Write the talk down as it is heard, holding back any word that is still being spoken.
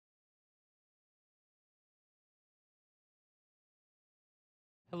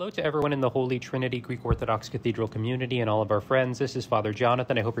Hello to everyone in the Holy Trinity Greek Orthodox Cathedral community and all of our friends. This is Father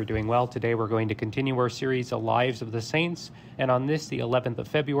Jonathan. I hope you're doing well. Today we're going to continue our series, The Lives of the Saints. And on this, the 11th of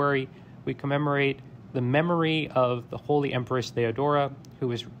February, we commemorate the memory of the Holy Empress Theodora,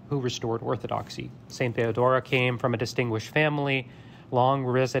 who restored Orthodoxy. Saint Theodora came from a distinguished family, long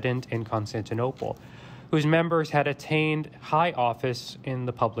resident in Constantinople, whose members had attained high office in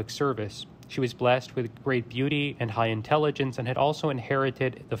the public service. She was blessed with great beauty and high intelligence and had also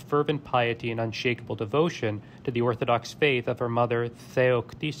inherited the fervent piety and unshakable devotion to the Orthodox faith of her mother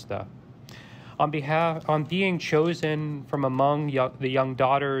Theoktista. On being chosen from among the young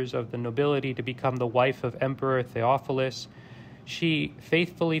daughters of the nobility to become the wife of Emperor Theophilus, she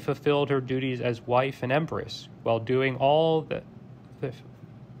faithfully fulfilled her duties as wife and empress, while doing all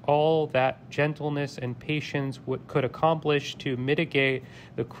that gentleness and patience could accomplish to mitigate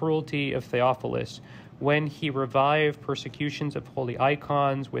the cruelty of Theophilus when he revived persecutions of holy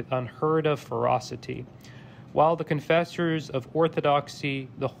icons with unheard of ferocity. While the confessors of orthodoxy,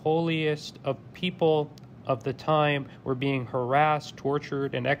 the holiest of people of the time, were being harassed,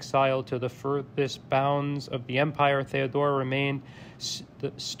 tortured, and exiled to the furthest bounds of the empire, Theodora remained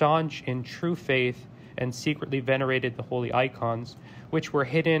staunch in true faith and secretly venerated the holy icons, which were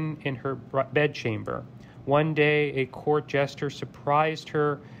hidden in her bedchamber. One day, a court jester surprised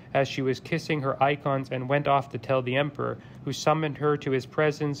her as she was kissing her icons and went off to tell the emperor, who summoned her to his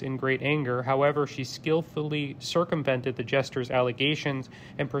presence in great anger. However, she skillfully circumvented the jester's allegations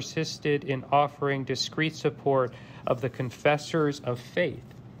and persisted in offering discreet support of the confessors of faith,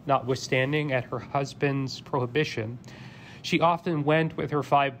 notwithstanding at her husband's prohibition. She often went with her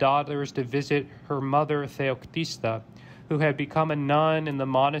 5 daughters to visit her mother Theoktista, who had become a nun in the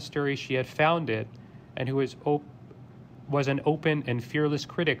monastery she had founded, and who was an open and fearless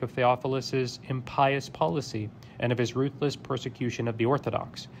critic of Theophilus's impious policy and of his ruthless persecution of the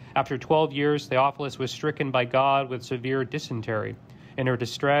Orthodox. After 12 years, Theophilus was stricken by God with severe dysentery. In her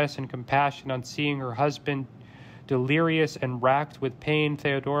distress and compassion on seeing her husband delirious and racked with pain,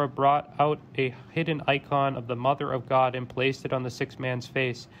 Theodora brought out a hidden icon of the Mother of God and placed it on the sick man's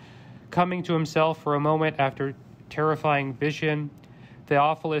face. Coming to himself for a moment after terrifying vision,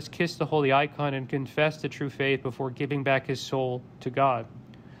 Theophilus kissed the holy icon and confessed the true faith before giving back his soul to God.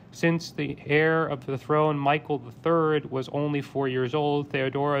 Since the heir of the throne, Michael III, was only 4 years old,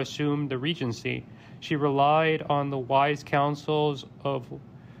 Theodora assumed the regency. She relied on the wise counsels of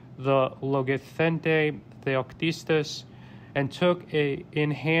the Logethente Theoktistus and took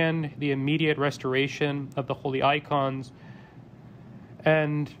in hand the immediate restoration of the holy icons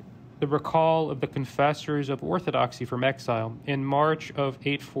and the recall of the confessors of orthodoxy from exile. In March of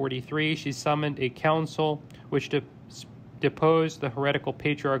 843, she summoned a council which deposed the heretical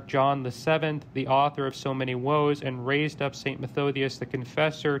patriarch John VII, the author of so many woes, and raised up St. Methodius, the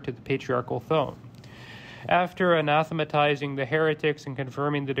confessor, to the patriarchal throne. After anathematizing the heretics and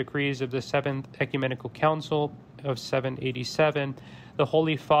confirming the decrees of the Seventh Ecumenical Council of 787, the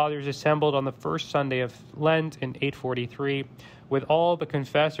Holy Fathers assembled on the first Sunday of Lent in 843, with all the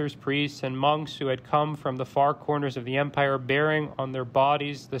confessors, priests, and monks who had come from the far corners of the empire, bearing on their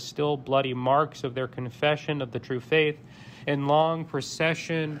bodies the still bloody marks of their confession of the true faith. In long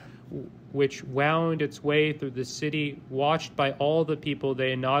procession, which wound its way through the city, watched by all the people,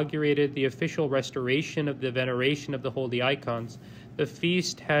 they inaugurated the official restoration of the veneration of the holy icons. The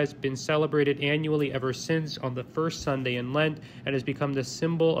feast has been celebrated annually ever since on the first Sunday in Lent and has become the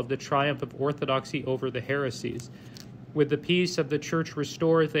symbol of the triumph of orthodoxy over the heresies. With the peace of the church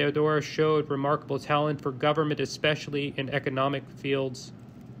restored, Theodora showed remarkable talent for government, especially in economic fields.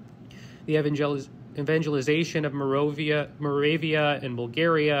 The evangelization of Moravia and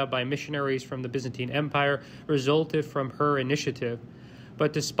Bulgaria by missionaries from the Byzantine Empire resulted from her initiative.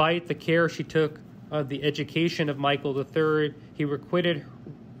 But despite the care she took of the education of Michael III, he requited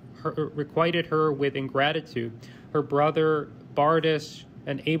her with ingratitude. Her brother Bardas,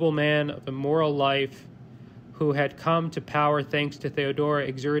 an able man of a moral life, who had come to power thanks to Theodora,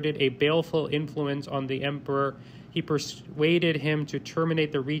 exerted a baleful influence on the emperor. He persuaded him to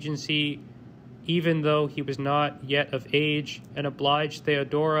terminate the regency even though he was not yet of age, and obliged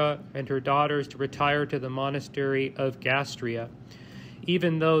Theodora and her daughters to retire to the monastery of Gastria,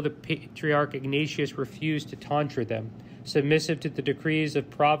 even though the Patriarch Ignatius refused to tontre them. Submissive to the decrees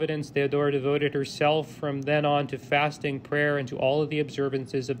of Providence, Theodora devoted herself from then on to fasting, prayer, and to all of the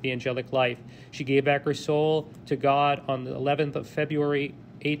observances of the angelic life. She gave back her soul to God on the 11th of February,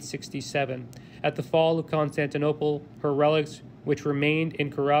 867. At the fall of Constantinople, her relics which remained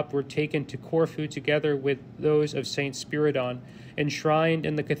incorrupt, were taken to Corfu together with those of Saint Spiridon. Enshrined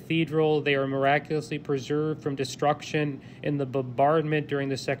in the cathedral, they are miraculously preserved from destruction in the bombardment during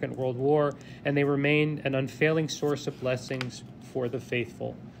the Second World War, and they remain an unfailing source of blessings for the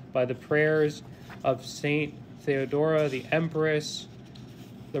faithful. By the prayers of Saint Theodora the Empress,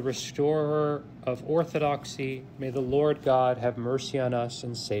 the restorer of orthodoxy, may the Lord God have mercy on us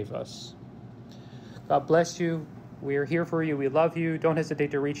and save us. God bless you. We are here for you. We love you. Don't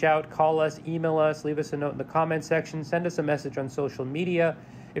hesitate to reach out, call us, email us, leave us a note in the comment section, send us a message on social media.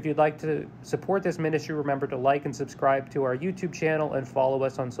 If you'd like to support this ministry, remember to like and subscribe to our YouTube channel and follow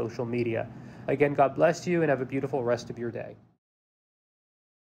us on social media. Again, God bless you and have a beautiful rest of your day.